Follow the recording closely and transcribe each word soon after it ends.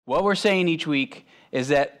What we're saying each week is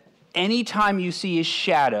that anytime you see a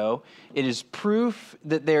shadow, it is proof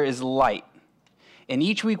that there is light. And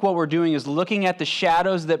each week what we're doing is looking at the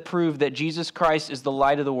shadows that prove that Jesus Christ is the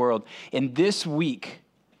light of the world. And this week,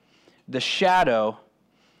 the shadow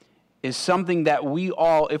is something that we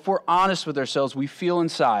all, if we're honest with ourselves, we feel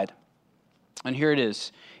inside. And here it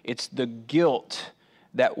is. It's the guilt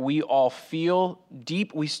that we all feel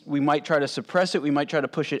deep. We might try to suppress it. We might try to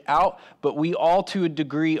push it out. But we all, to a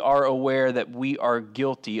degree, are aware that we are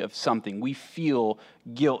guilty of something. We feel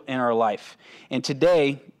guilt in our life. And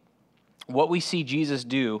today, what we see Jesus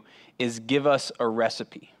do is give us a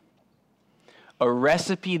recipe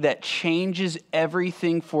that changes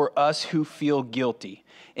everything for us who feel guilty.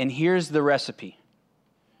 And here's the recipe.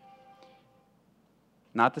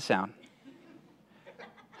 Not the sound.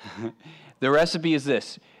 The recipe is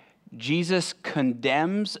this. Jesus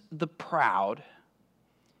condemns the proud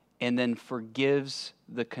and then forgives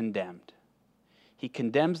the condemned. He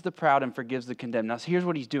condemns the proud and forgives the condemned. Now, here's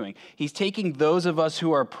what he's doing. He's taking those of us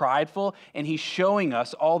who are prideful, and he's showing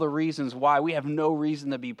us all the reasons why we have no reason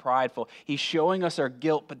to be prideful. He's showing us our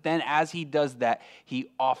guilt, but then as he does that, he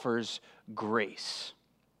offers grace.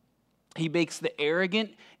 He makes the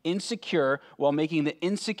arrogant insecure while making the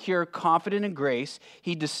insecure confident in grace.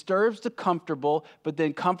 He disturbs the comfortable, but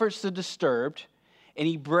then comforts the disturbed. And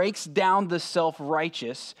he breaks down the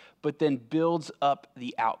self-righteous, but then builds up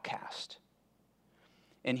the outcast.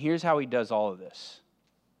 And here's how he does all of this.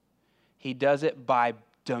 He does it by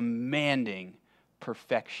demanding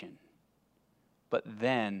perfection, but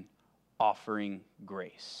then offering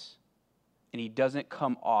grace. And he doesn't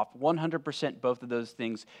come off, 100% both of those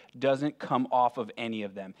things doesn't come off of any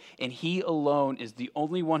of them. And he alone is the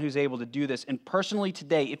only one who's able to do this. And personally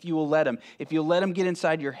today, if you'll let him get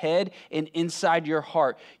inside your head and inside your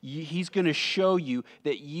heart, he's going to show you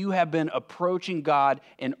that you have been approaching God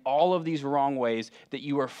in all of these wrong ways, that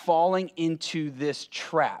you are falling into this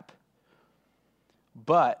trap.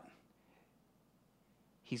 But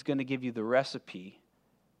he's going to give you the recipe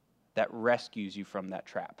that rescues you from that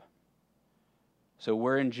trap. So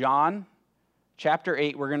we're in John chapter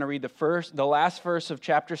 8. We're going to read the last verse of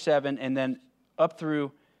chapter 7 and then up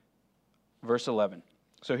through verse 11.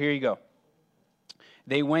 So here you go.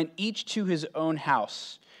 They went each to his own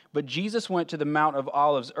house, but Jesus went to the Mount of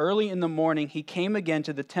Olives. Early in the morning, he came again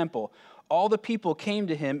to the temple. All the people came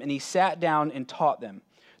to him, and he sat down and taught them.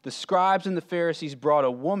 The scribes and the Pharisees brought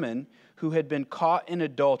a woman who had been caught in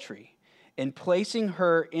adultery. And placing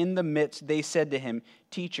her in the midst, they said to him,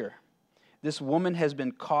 "Teacher, this woman has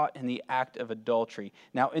been caught in the act of adultery.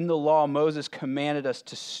 Now, in the law, Moses commanded us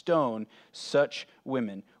to stone such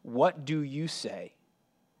women. What do you say?"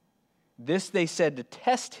 This they said to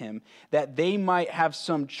test him, that they might have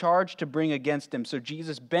some charge to bring against him. So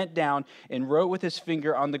Jesus bent down and wrote with his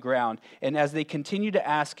finger on the ground. And as they continued to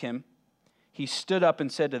ask him, he stood up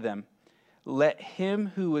and said to them, "Let him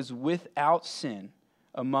who is without sin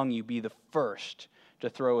among you be the first to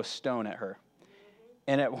throw a stone at her."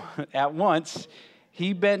 And at once,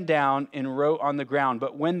 he bent down and wrote on the ground.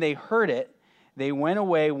 But when they heard it, they went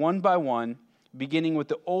away one by one, beginning with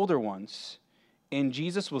the older ones. And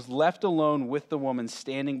Jesus was left alone with the woman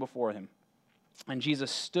standing before him. And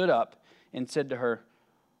Jesus stood up and said to her,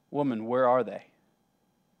 "Woman, where are they?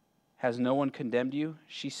 Has no one condemned you?"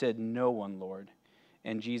 She said, "No one, Lord."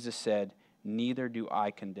 And Jesus said, "Neither do I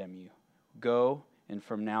condemn you. Go, and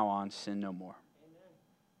from now on, sin no more." Amen.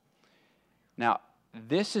 Now,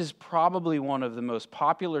 this is probably one of the most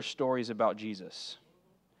popular stories about Jesus.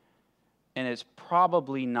 And it's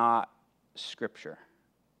probably not Scripture.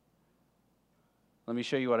 Let me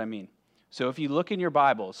show you what I mean. So if you look in your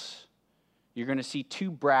Bibles, you're going to see two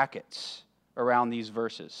brackets around these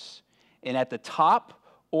verses. And at the top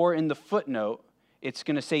or in the footnote, it's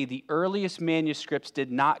going to say the earliest manuscripts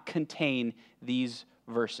did not contain these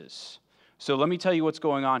verses. So let me tell you what's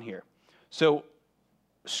going on here. So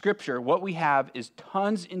Scripture, what we have is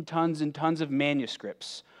tons and tons and tons of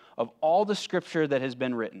manuscripts of all the Scripture that has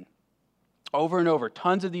been written. Over and over,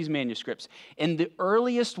 tons of these manuscripts. And the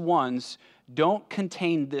earliest ones don't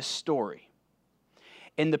contain this story.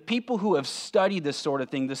 And the people who have studied this sort of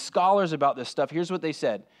thing, the scholars about this stuff, here's what they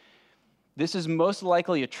said. This is most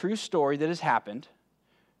likely a true story that has happened,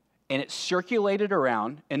 and it circulated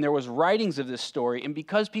around, and there was writings of this story, and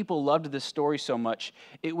because people loved this story so much,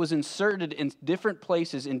 it was inserted in different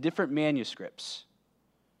places in different manuscripts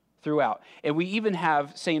throughout. And we even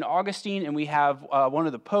have St. Augustine, and we have one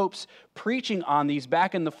of the popes preaching on these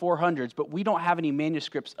back in the 400s, but we don't have any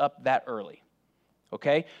manuscripts up that early.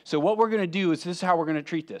 Okay? So what we're going to do is this is how we're going to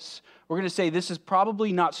treat this. We're going to say this is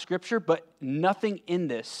probably not Scripture, but nothing in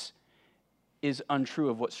this is untrue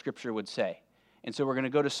of what Scripture would say. And so we're going to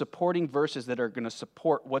go to supporting verses that are going to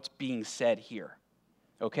support what's being said here.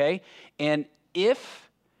 Okay? And if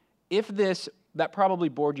that probably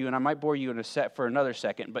bored you, and I might bore you for another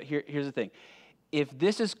second, but here's the thing. If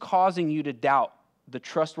this is causing you to doubt the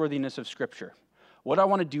trustworthiness of Scripture, what I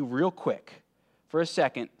want to do real quick for a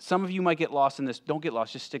second, some of you might get lost in this. Don't get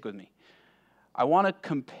lost. Just stick with me. I want to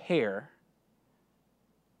compare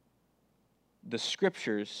the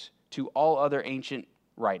Scriptures to all other ancient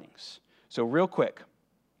writings. So real quick,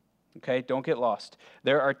 okay, don't get lost.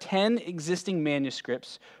 There are 10 existing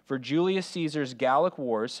manuscripts for Julius Caesar's Gallic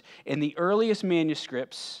Wars, and the earliest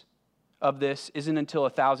manuscripts of this isn't until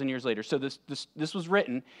 1,000 years later. So this was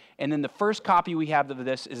written, and then the first copy we have of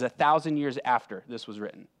this is 1,000 years after this was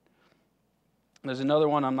written. There's another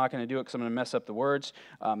one. I'm not going to do it because I'm going to mess up the words.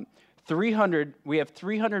 300. We have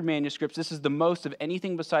 300 manuscripts. This is the most of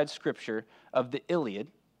anything besides Scripture of the Iliad.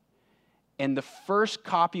 And the first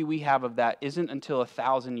copy we have of that isn't until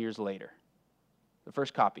 1,000 years later. The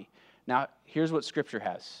first copy. Now, here's what Scripture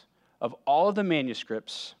has. Of all of the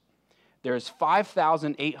manuscripts, there's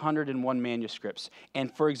 5,801 manuscripts.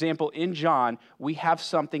 And for example, in John, we have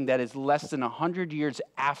something that is less than 100 years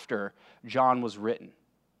after John was written.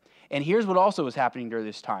 And here's what also was happening during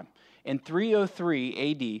this time. In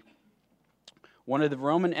 303 AD, one of the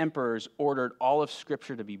Roman emperors ordered all of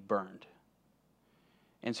Scripture to be burned.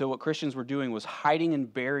 And so what Christians were doing was hiding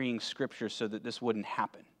and burying Scripture so that this wouldn't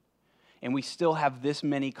happen. And we still have this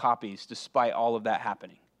many copies despite all of that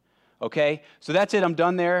happening. Okay? So that's it. I'm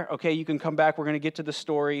done there. Okay, you can come back. We're going to get to the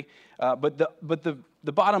story. But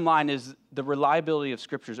the bottom line is the reliability of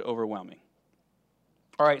Scripture is overwhelming.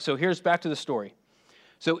 All right, so here's back to the story.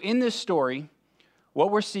 So in this story,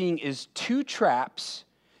 what we're seeing is two traps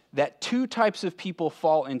that two types of people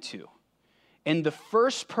fall into. And the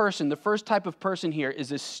first type of person here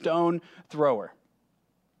is a stone thrower.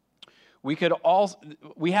 We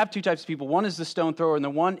have two types of people. One is the stone thrower, and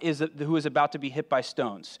the one is who is about to be hit by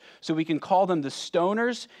stones. So we can call them the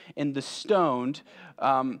stoners and the stoned.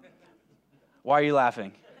 Why are you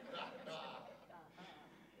laughing?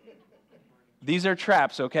 These are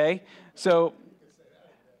traps, okay? So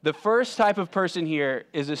the first type of person here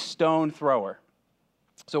is a stone thrower.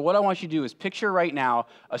 So what I want you to do is picture right now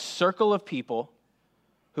a circle of people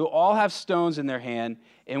who all have stones in their hand,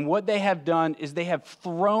 and what they have done is they have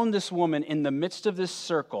thrown this woman in the midst of this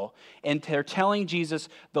circle, and they're telling Jesus,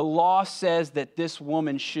 the law says that this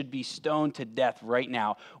woman should be stoned to death right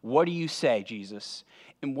now. What do you say, Jesus?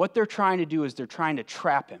 And what they're trying to do is they're trying to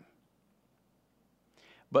trap him.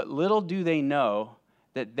 But little do they know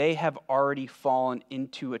that they have already fallen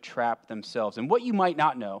into a trap themselves. And what you might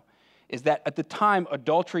not know is that at the time,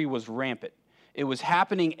 adultery was rampant. It was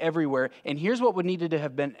happening everywhere. And here's what would needed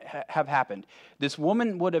to have happened. This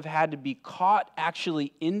woman would have had to be caught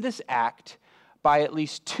actually in this act by at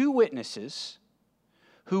least two witnesses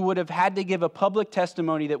who would have had to give a public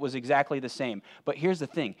testimony that was exactly the same. But here's the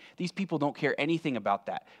thing. These people don't care anything about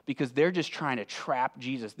that because they're just trying to trap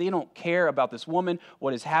Jesus. They don't care about this woman,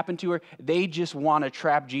 what has happened to her. They just want to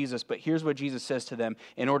trap Jesus. But here's what Jesus says to them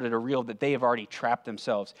in order to reveal that they have already trapped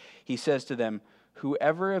themselves. He says to them,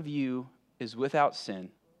 whoever of you is without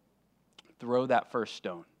sin, throw that first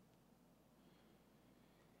stone.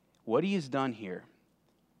 What he has done here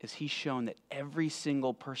is he's shown that every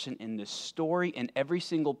single person in this story and every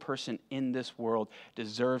single person in this world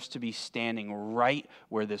deserves to be standing right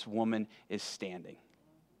where this woman is standing.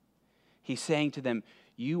 He's saying to them,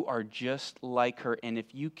 you are just like her, and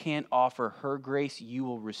if you can't offer her grace, you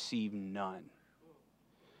will receive none.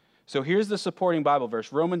 So here's the supporting Bible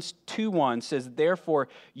verse. Romans 2:1 says, therefore,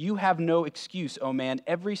 you have no excuse, O man,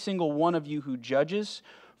 every single one of you who judges,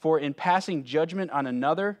 for in passing judgment on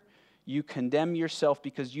another, you condemn yourself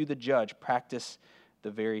because you, the judge, practice the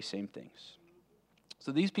very same things.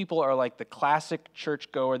 So these people are like the classic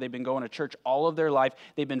churchgoer. They've been going to church all of their life.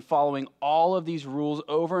 They've been following all of these rules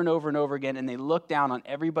over and over and over again, and they look down on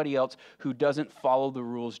everybody else who doesn't follow the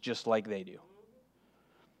rules just like they do.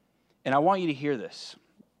 And I want you to hear this.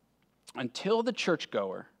 Until the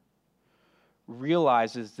churchgoer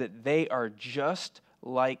realizes that they are just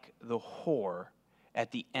like the whore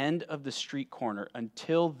at the end of the street corner,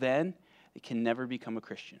 until then, they can never become a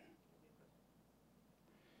Christian.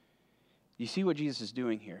 You see what Jesus is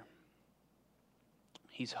doing here?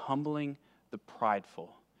 He's humbling the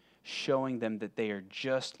prideful, showing them that they are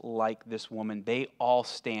just like this woman. They all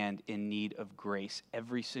stand in need of grace,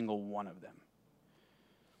 every single one of them.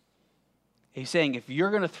 He's saying, if you're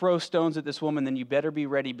going to throw stones at this woman, then you better be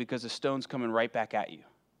ready because the stone's coming right back at you.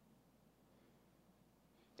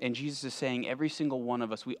 And Jesus is saying every single one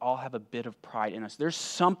of us, we all have a bit of pride in us. There's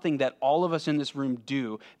something that all of us in this room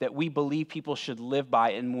do that we believe people should live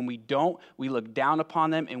by. And when we don't, we look down upon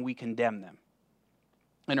them and we condemn them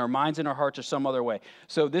in our minds and our hearts or some other way.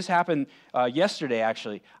 So this happened yesterday,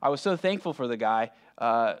 actually. I was so thankful for the guy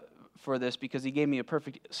for this because he gave me a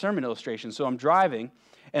perfect sermon illustration. So I'm driving,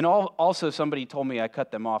 and also somebody told me I cut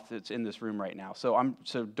them off that's in this room right now.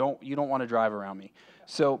 You don't want to drive around me.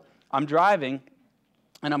 So I'm driving,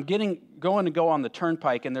 and I'm going to go on the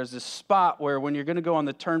turnpike, and there's this spot where when you're going to go on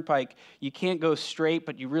the turnpike, you can't go straight,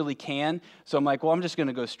 but you really can. So I'm like, well, I'm just going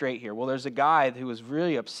to go straight here. Well, there's a guy who was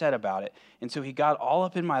really upset about it, and so he got all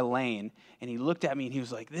up in my lane, and he looked at me, and he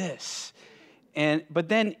was like this. But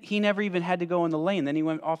then he never even had to go in the lane. Then he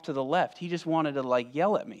went off to the left. He just wanted to,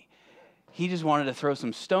 yell at me. He just wanted to throw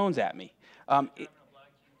some stones at me.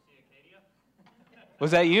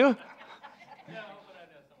 Was that you? No, but I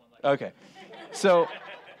know someone like Okay. So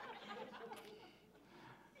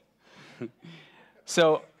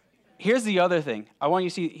here's the other thing. I want you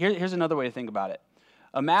to see, here's another way to think about it.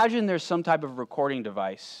 Imagine there's some type of recording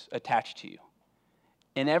device attached to you.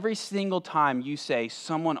 And every single time you say,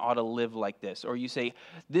 someone ought to live like this, or you say,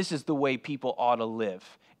 this is the way people ought to live,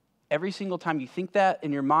 every single time you think that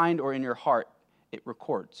in your mind or in your heart, it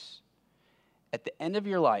records. At the end of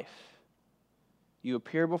your life, you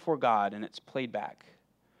appear before God and it's played back.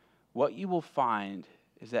 What you will find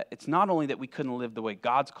is that it's not only that we couldn't live the way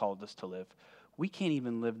God's called us to live, we can't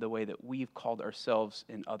even live the way that we've called ourselves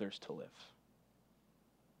and others to live.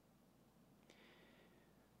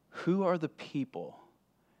 Who are the people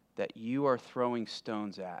that you are throwing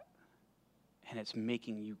stones at and it's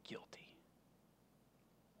making you guilty?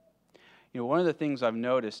 One of the things I've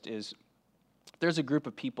noticed is there's a group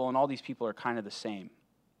of people, and all these people are kind of the same.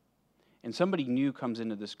 And somebody new comes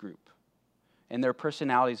into this group, and their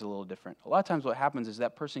personality is a little different. A lot of times what happens is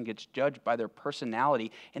that person gets judged by their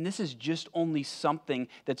personality, and this is just only something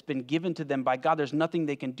that's been given to them by God. There's nothing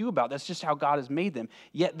they can do about it. That's just how God has made them,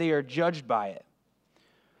 yet they are judged by it.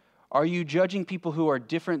 Are you judging people who are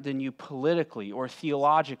different than you politically or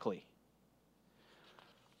theologically?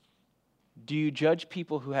 Do you judge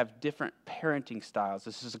people who have different parenting styles?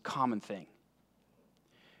 This is a common thing.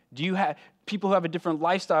 Do you have people who have a different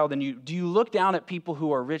lifestyle than you? Do you look down at people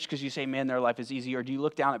who are rich because you say, man, their life is easy? Or do you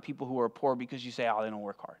look down at people who are poor because you say, oh, they don't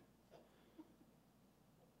work hard?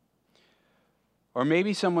 Or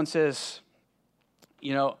maybe someone says,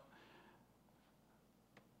 I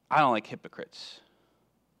don't like hypocrites.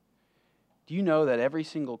 Do you know that every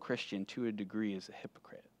single Christian to a degree is a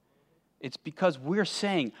hypocrite? It's because we're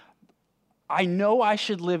saying, I know I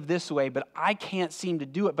should live this way, but I can't seem to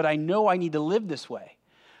do it, but I know I need to live this way.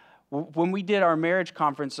 When we did our marriage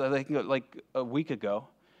conference, like a week ago,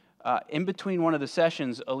 in between one of the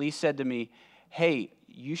sessions, Elise said to me, hey,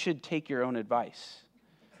 you should take your own advice.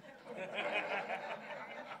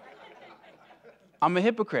 I'm a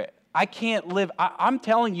hypocrite. I can't live. I'm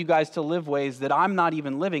telling you guys to live ways that I'm not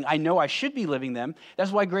even living. I know I should be living them.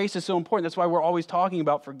 That's why grace is so important. That's why we're always talking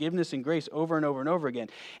about forgiveness and grace over and over and over again.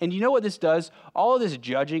 And you know what this does? All of this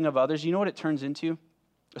judging of others, you know what it turns into?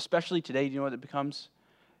 Especially today, do you know what it becomes?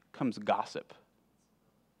 It becomes gossip.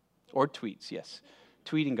 Or tweets, yes.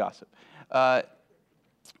 Tweeting gossip.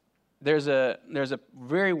 There's a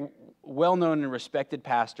very well-known and respected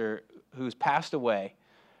pastor who's passed away,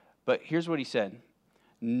 but here's what he said.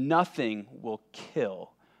 Nothing will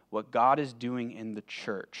kill what God is doing in the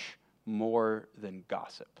church more than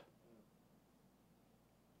gossip.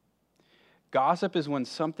 Gossip is when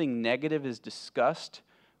something negative is discussed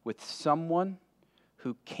with someone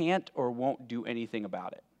who can't or won't do anything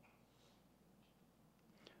about it.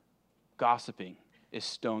 Gossiping is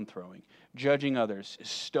stone throwing. Judging others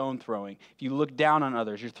is stone throwing. If you look down on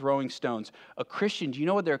others, you're throwing stones. A Christian, do you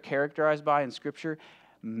know what they're characterized by in Scripture?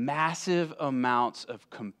 Massive amounts of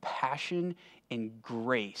compassion and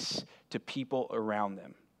grace to people around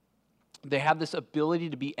them. They have this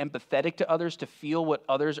ability to be empathetic to others, to feel what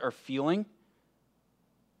others are feeling.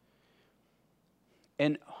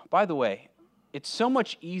 And by the way, it's so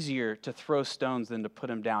much easier to throw stones than to put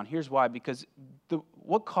them down. Here's why, because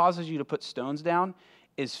what causes you to put stones down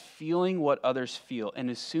is feeling what others feel.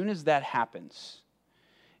 And as soon as that happens,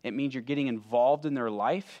 it means you're getting involved in their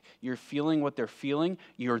life, you're feeling what they're feeling,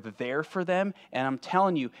 you're there for them, and I'm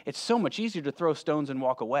telling you, it's so much easier to throw stones and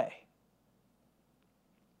walk away.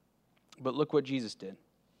 But look what Jesus did.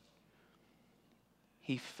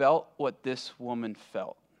 He felt what this woman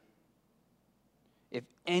felt. If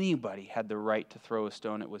anybody had the right to throw a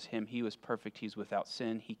stone, it was him. He was perfect. He's without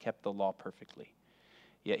sin. He kept the law perfectly.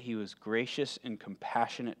 Yet he was gracious and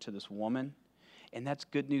compassionate to this woman, and that's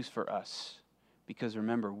good news for us. Because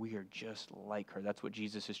remember, we are just like her. That's what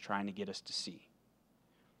Jesus is trying to get us to see.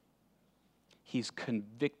 He's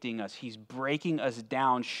convicting us. He's breaking us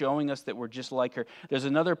down, showing us that we're just like her. There's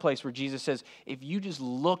another place where Jesus says, if you just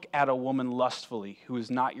look at a woman lustfully who is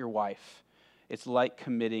not your wife, it's like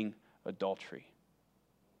committing adultery.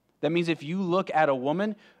 That means if you look at a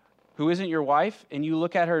woman who isn't your wife and you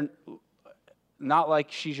look at her not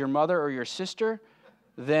like she's your mother or your sister,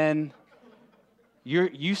 then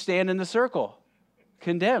you stand in the circle,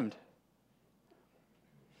 condemned.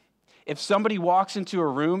 If somebody walks into a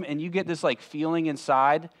room and you get this like feeling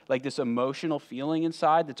inside, like this emotional feeling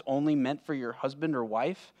inside that's only meant for your husband or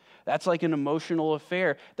wife, that's like an emotional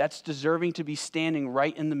affair. That's deserving to be standing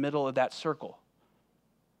right in the middle of that circle.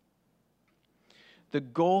 The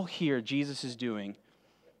goal here Jesus is doing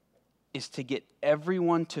is to get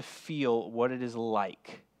everyone to feel what it is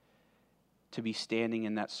like to be standing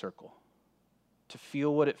in that circle, to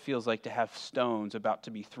feel what it feels like to have stones about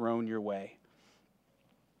to be thrown your way.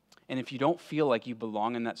 And if you don't feel like you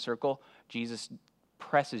belong in that circle, Jesus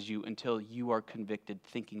presses you until you are convicted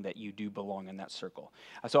thinking that you do belong in that circle.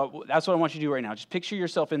 So that's what I want you to do right now. Just picture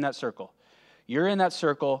yourself in that circle. You're in that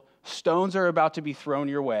circle. Stones are about to be thrown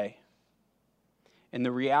your way. And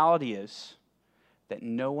the reality is that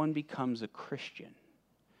no one becomes a Christian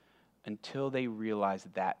until they realize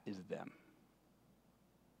that is them.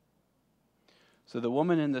 So the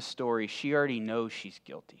woman in this story, she already knows she's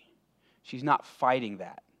guilty. She's not fighting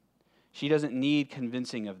that. She doesn't need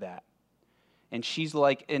convincing of that. And she's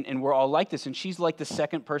like, and we're all like this, and she's like the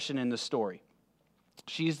second person in the story.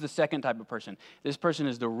 She's the second type of person. This person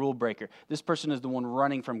is the rule breaker. This person is the one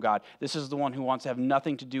running from God. This is the one who wants to have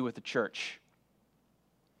nothing to do with the church.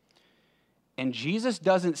 And Jesus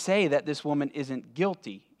doesn't say that this woman isn't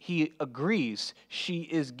guilty. He agrees she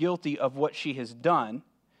is guilty of what she has done.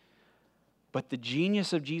 But the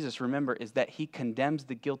genius of Jesus, remember, is that he condemns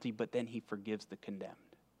the guilty, but then he forgives the condemned.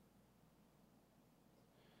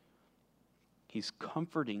 He's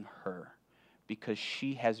comforting her because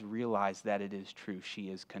she has realized that it is true. She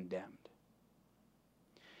is condemned.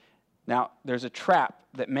 Now, there's a trap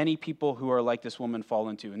that many people who are like this woman fall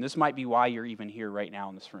into, and this might be why you're even here right now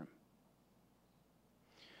in this room.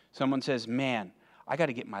 Someone says, man, I got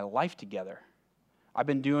to get my life together. I've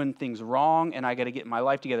been doing things wrong, and I got to get my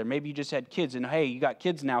life together. Maybe you just had kids, and hey, you got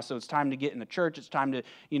kids now, so it's time to get in the church. It's time to,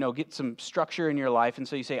 get some structure in your life. And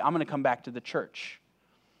so you say, I'm going to come back to the church.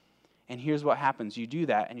 And here's what happens. You do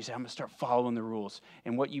that, and you say, I'm going to start following the rules.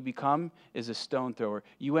 And what you become is a stone thrower.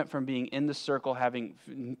 You went from being in the circle,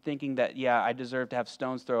 thinking that, yeah, I deserve to have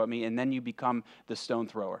stones thrown at me, and then you become the stone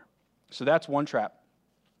thrower. So that's one trap.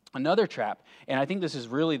 Another trap, and I think this is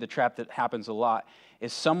really the trap that happens a lot,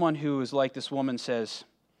 is someone who is like this woman says,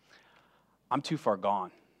 I'm too far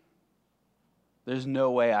gone. There's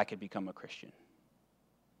no way I could become a Christian.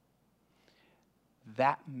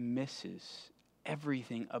 That misses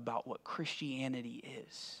everything about what Christianity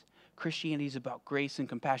is. Christianity is about grace and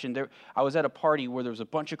compassion. I was at a party where there was a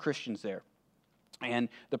bunch of Christians there, and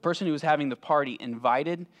the person who was having the party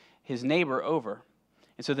invited his neighbor over.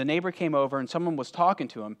 And so the neighbor came over, and someone was talking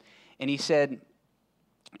to him, and he said,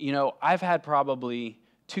 I've had probably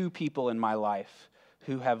 2 people in my life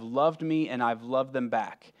who have loved me, and I've loved them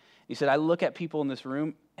back. He said, I look at people in this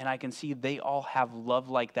room, and I can see they all have love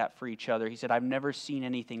like that for each other. He said, I've never seen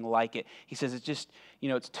anything like it. He says, it's just,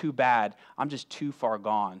 it's too bad. I'm just too far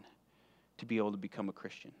gone to be able to become a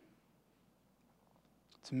Christian.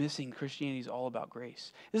 It's missing. Christianity is all about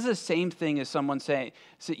grace. This is the same thing as someone saying,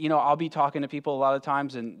 I'll be talking to people a lot of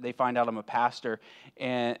times, and they find out I'm a pastor,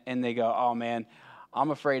 and they go, oh man,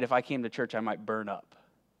 I'm afraid if I came to church, I might burn up.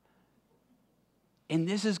 And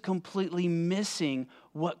this is completely missing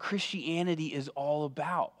what Christianity is all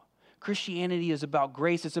about. Christianity is about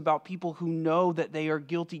grace. It's about people who know that they are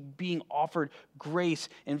guilty being offered grace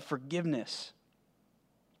and forgiveness.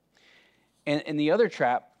 And the other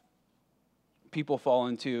trap people fall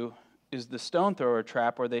into is the stone thrower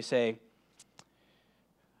trap, where they say,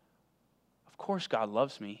 of course God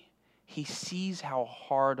loves me. He sees how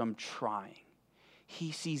hard I'm trying.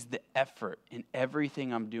 He sees the effort in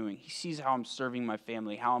everything I'm doing. He sees how I'm serving my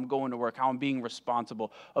family, how I'm going to work, how I'm being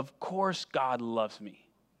responsible. Of course God loves me.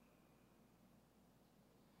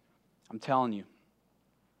 I'm telling you,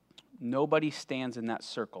 nobody stands in that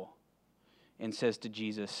circle and says to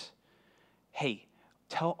Jesus, hey,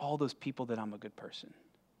 tell all those people that I'm a good person.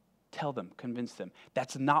 Tell them, convince them.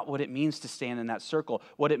 That's not what it means to stand in that circle.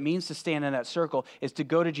 What it means to stand in that circle is to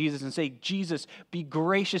go to Jesus and say, Jesus, be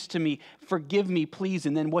gracious to me. Forgive me, please.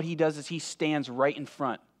 And then what he does is he stands right in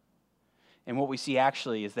front. And what we see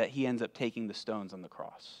actually is that he ends up taking the stones on the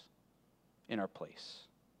cross in our place.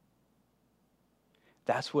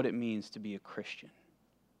 That's what it means to be a Christian.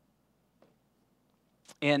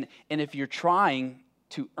 And if you're trying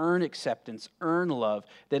to earn acceptance, earn love,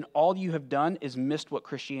 then all you have done is missed what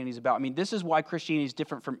Christianity is about. I mean, this is why Christianity is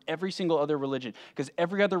different from every single other religion, because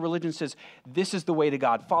every other religion says, this is the way to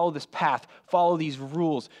God. Follow this path, follow these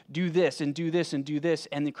rules, do this and do this and do this.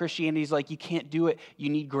 And then Christianity is like, you can't do it. You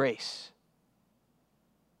need grace.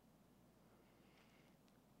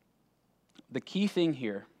 The key thing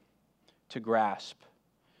here to grasp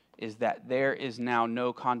is that there is now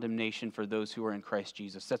no condemnation for those who are in Christ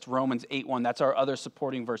Jesus. That's Romans 8:1. That's our other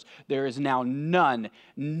supporting verse. There is now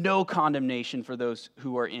no condemnation for those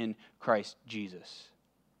who are in Christ Jesus.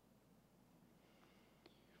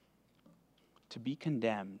 To be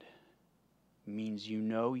condemned means you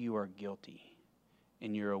know you are guilty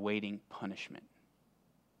and you're awaiting punishment.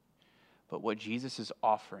 But what Jesus is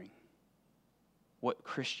offering, what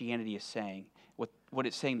Christianity is saying, what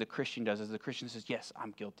it's saying the Christian does is the Christian says, yes,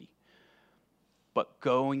 I'm guilty. But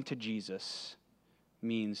going to Jesus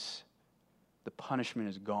means the punishment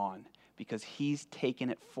is gone because he's taken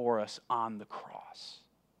it for us on the cross.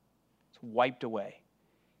 It's wiped away.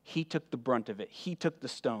 He took the brunt of it. He took the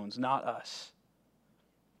stones, not us.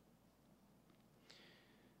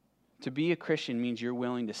 To be a Christian means you're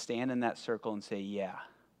willing to stand in that circle and say, yeah,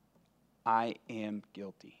 I am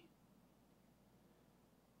guilty.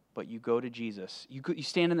 But you go to Jesus. You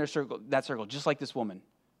stand in that circle, just like this woman,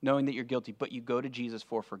 knowing that you're guilty, but you go to Jesus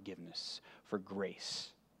for forgiveness, for grace.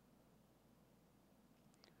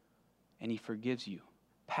 And he forgives you.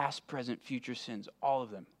 Past, present, future sins, all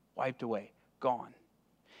of them, wiped away, gone.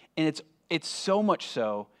 And it's so much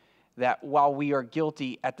so that while we are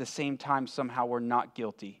guilty, at the same time, somehow we're not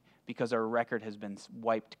guilty because our record has been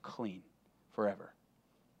wiped clean forever.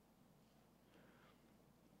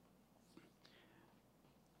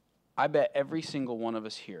 I bet every single one of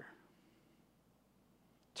us here,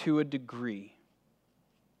 to a degree,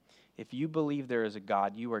 if you believe there is a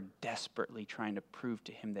God, you are desperately trying to prove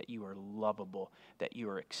to him that you are lovable, that you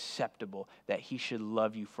are acceptable, that he should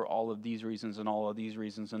love you for all of these reasons and all of these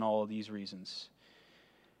reasons and all of these reasons.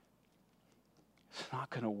 It's not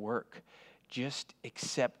going to work. Just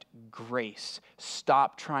accept grace.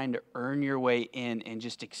 Stop trying to earn your way in and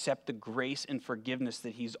just accept the grace and forgiveness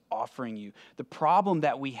that he's offering you. The problem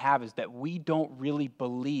that we have is that we don't really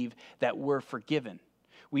believe that we're forgiven.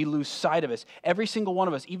 We lose sight of us. Every single one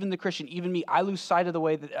of us, even the Christian, even me, I lose sight of the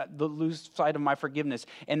way that lose sight of my forgiveness.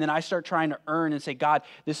 And then I start trying to earn and say, God,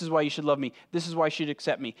 this is why you should love me. This is why you should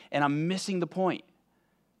accept me. And I'm missing the point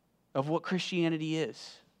of what Christianity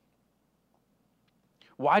is.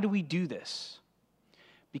 Why do we do this?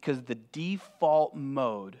 Because the default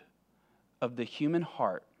mode of the human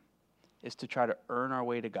heart is to try to earn our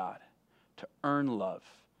way to God, to earn love,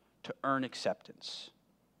 to earn acceptance.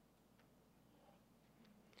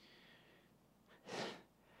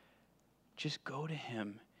 Just go to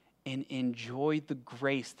him and enjoy the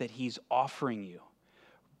grace that he's offering you.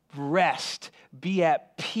 Rest, be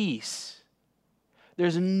at peace.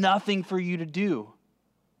 There's nothing for you to do.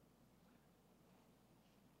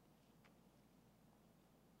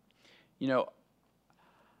 You know,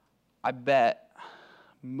 I bet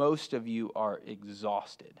most of you are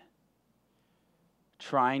exhausted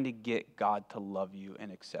trying to get God to love you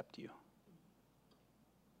and accept you.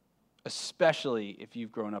 Especially if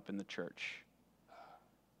you've grown up in the church.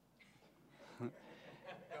 Don't even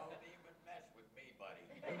mess with me,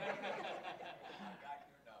 buddy. I got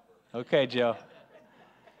your number. Okay, Joe.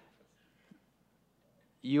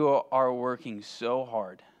 You are working so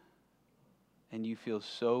hard and you feel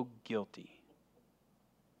so guilty.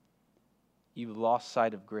 You've lost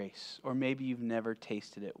sight of grace, or maybe you've never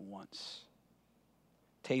tasted it once.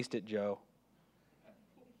 Taste it, Joe.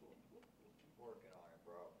 Working on it,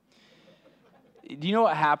 bro. Do you know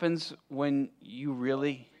what happens when you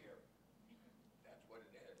really... That's what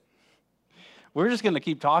it is. We're just going to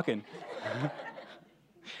keep talking.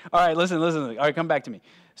 All right, listen. All right, come back to me.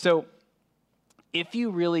 So, if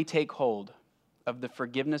you really take hold of the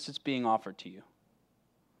forgiveness that's being offered to you,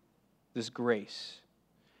 this grace,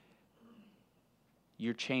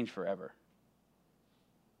 you're changed forever.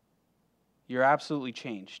 You're absolutely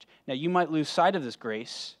changed. Now, you might lose sight of this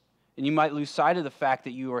grace, and you might lose sight of the fact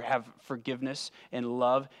that you have forgiveness and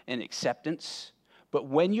love and acceptance. But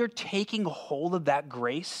when you're taking hold of that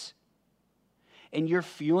grace and you're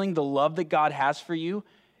feeling the love that God has for you,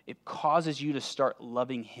 it causes you to start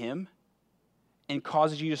loving him and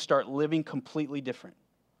causes you to start living completely different.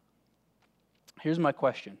 Here's my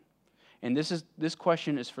question, and this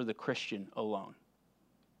question is for the Christian alone.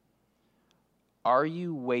 Are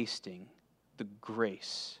you wasting the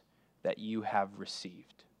grace that you have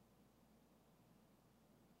received?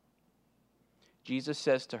 Jesus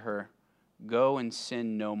says to her, go and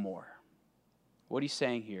sin no more. What he's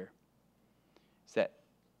saying here is that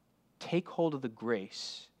take hold of the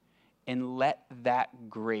grace and let that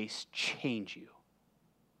grace change you.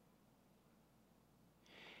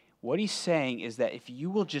 What he's saying is that if you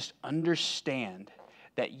will just understand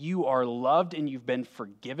that you are loved and you've been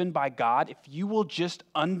forgiven by God, if you will just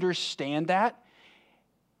understand that,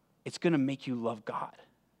 it's going to make you love God.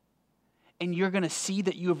 And you're going to see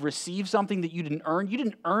that you have received something that you didn't earn. You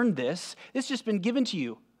didn't earn this. It's just been given to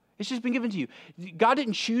you. It's just been given to you. God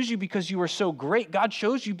didn't choose you because you were so great. God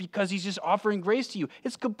chose you because he's just offering grace to you.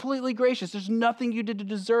 It's completely gracious. There's nothing you did to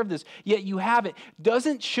deserve this, yet you have it.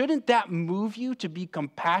 Shouldn't that move you to be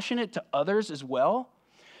compassionate to others as well?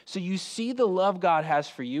 So you see the love God has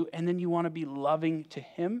for you, and then you want to be loving to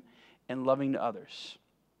him and loving to others.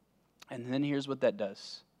 And then here's what that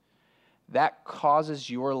does. That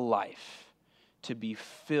causes your life to be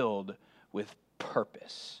filled with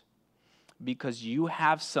purpose. Because you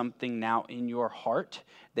have something now in your heart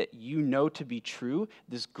that you know to be true,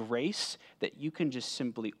 this grace that you can just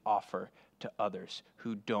simply offer to others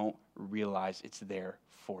who don't realize it's there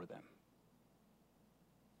for them.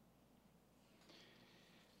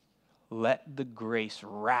 Let the grace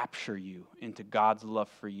rapture you into God's love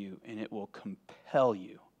for you, and it will compel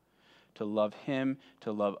you to love him,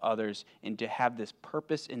 to love others, and to have this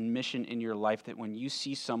purpose and mission in your life that when you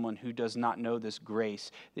see someone who does not know this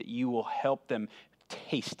grace, that you will help them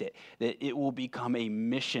taste it, that it will become a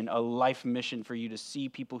mission, a life mission for you to see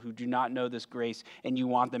people who do not know this grace, and you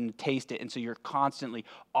want them to taste it, and so you're constantly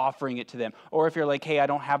offering it to them. Or if you're like, hey, I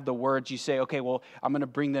don't have the words, you say, okay, well, I'm going to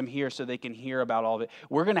bring them here so they can hear about all of it.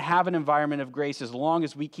 We're going to have an environment of grace as long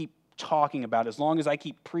as we keep talking about it, as long as I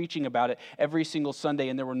keep preaching about it every single Sunday,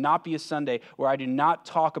 and there will not be a Sunday where I do not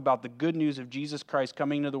talk about the good news of Jesus Christ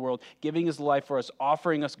coming into the world, giving his life for us,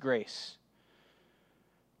 offering us grace.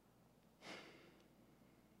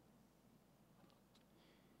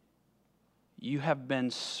 You have been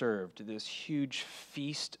served this huge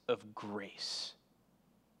feast of grace.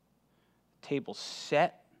 Table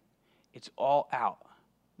set, it's all out.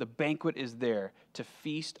 The banquet is there to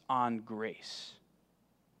feast on grace.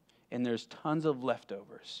 And there's tons of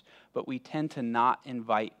leftovers, but we tend to not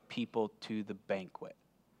invite people to the banquet.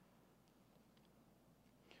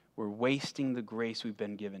 We're wasting the grace we've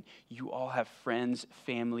been given. You all have friends,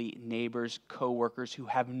 family, neighbors, coworkers who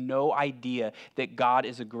have no idea that God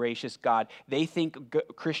is a gracious God. They think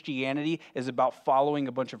Christianity is about following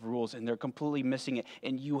a bunch of rules, and they're completely missing it.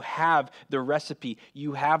 And you have the recipe,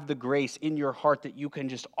 you have the grace in your heart that you can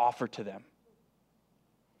just offer to them.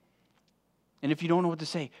 And if you don't know what to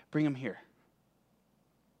say, bring them here.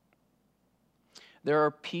 There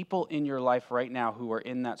are people in your life right now who are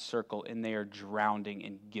in that circle, and they are drowning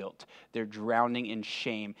in guilt. They're drowning in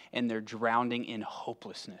shame, and they're drowning in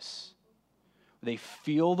hopelessness. They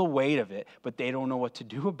feel the weight of it, but they don't know what to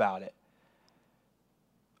do about it.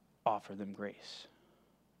 Offer them grace.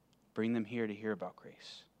 Bring them here to hear about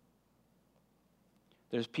grace.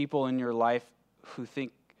 There's people in your life who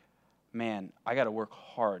think, man, I got to work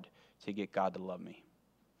hard to get God to love me.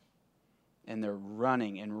 And they're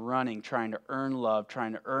running and running, trying to earn love,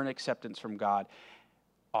 trying to earn acceptance from God.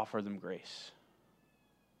 Offer them grace.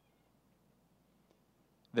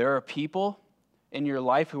 There are people in your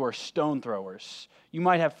life who are stone throwers. You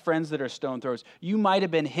might have friends that are stone throwers. You might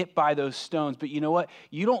have been hit by those stones, but you know what?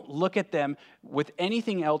 You don't look at them with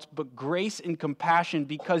anything else but grace and compassion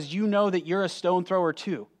because you know that you're a stone thrower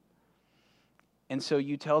too. And so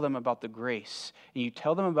you tell them about the grace, and you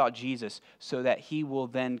tell them about Jesus so that he will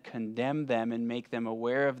then condemn them and make them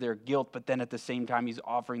aware of their guilt, but then at the same time he's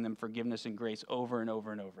offering them forgiveness and grace over and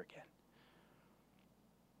over and over again.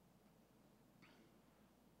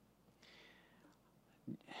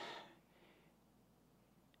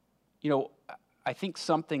 You know, I think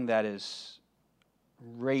something that is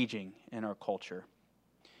raging in our culture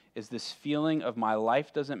is this feeling of my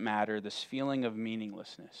life doesn't matter, this feeling of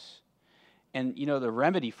meaninglessness. And, you know, the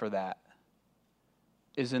remedy for that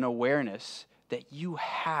is an awareness that you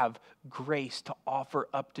have grace to offer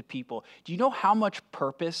up to people. Do you know how much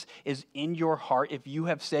purpose is in your heart if you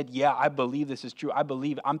have said, yeah, I believe this is true. I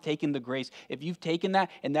believe I'm taking the grace. If you've taken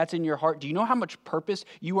that and that's in your heart, do you know how much purpose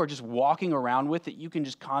you are just walking around with that you can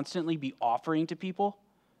just constantly be offering to people?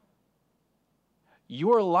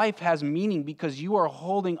 Your life has meaning because you are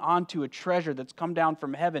holding on to a treasure that's come down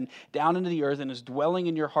from heaven, down into the earth, and is dwelling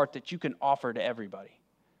in your heart that you can offer to everybody.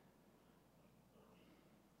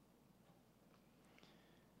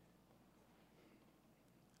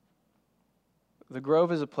 The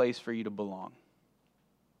Grove is a place for you to belong.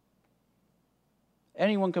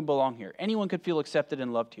 Anyone can belong here. Anyone could feel accepted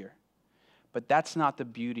and loved here. But that's not the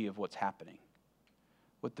beauty of what's happening.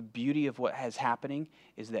 What the beauty of what is happening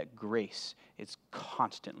is that grace is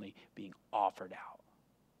constantly being offered out.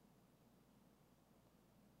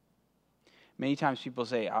 Many times people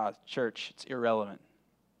say, church, it's irrelevant.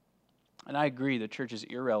 And I agree, the church is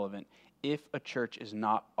irrelevant if a church is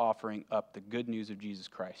not offering up the good news of Jesus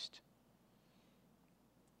Christ.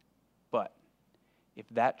 But if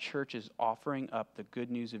that church is offering up the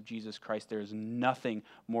good news of Jesus Christ, there is nothing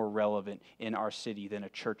more relevant in our city than a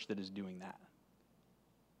church that is doing that.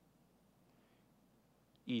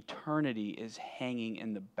 Eternity is hanging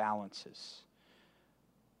in the balances.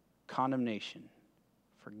 Condemnation,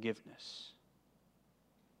 forgiveness.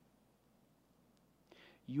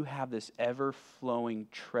 You have this ever-flowing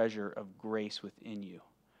treasure of grace within you.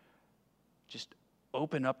 Just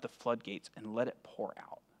open up the floodgates and let it pour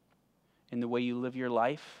out in the way you live your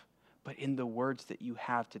life, but in the words that you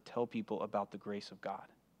have to tell people about the grace of God.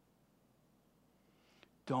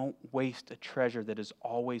 Don't waste a treasure that is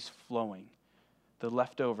always flowing. The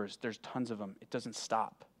leftovers, there's tons of them. It doesn't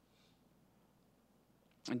stop.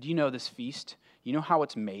 And do you know this feast? You know how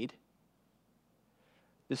it's made?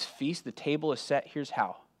 This feast, the table is set, here's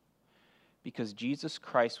how. Because Jesus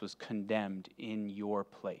Christ was condemned in your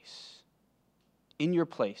place. In your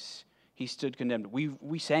place, he stood condemned.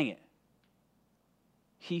 We sang it.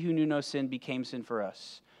 He who knew no sin became sin for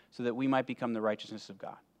us, so that we might become the righteousness of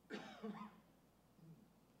God.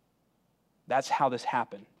 That's how this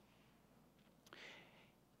happened.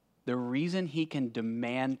 The reason he can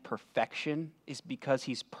demand perfection is because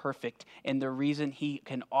he's perfect. And the reason he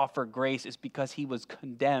can offer grace is because he was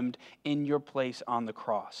condemned in your place on the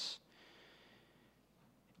cross.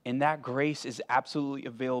 And that grace is absolutely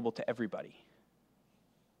available to everybody.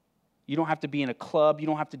 You don't have to be in a club. You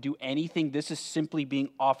don't have to do anything. This is simply being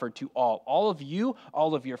offered to all. All of you,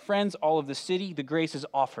 all of your friends, all of the city, the grace is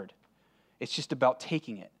offered. It's just about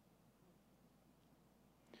taking it.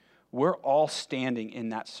 We're all standing in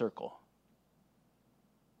that circle.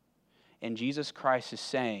 And Jesus Christ is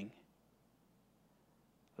saying,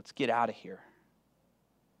 let's get out of here.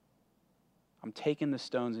 I'm taking the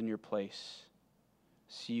stones in your place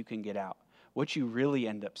so you can get out. What you really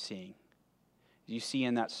end up seeing, you see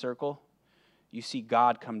in that circle, you see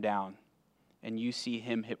God come down and you see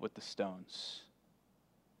him hit with the stones.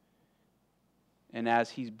 And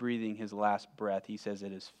as he's breathing his last breath, he says,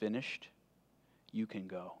 it is finished. You can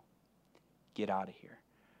go. Get out of here.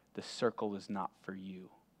 The circle is not for you.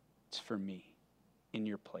 It's for me in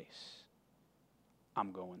your place.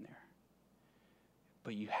 I'm going there.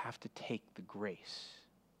 But you have to take the grace.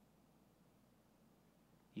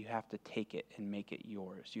 You have to take it and make it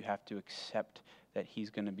yours. You have to accept that he's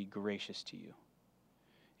going to be gracious to you.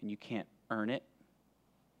 And you can't earn it.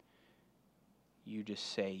 You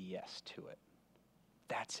just say yes to it.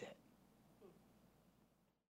 That's it.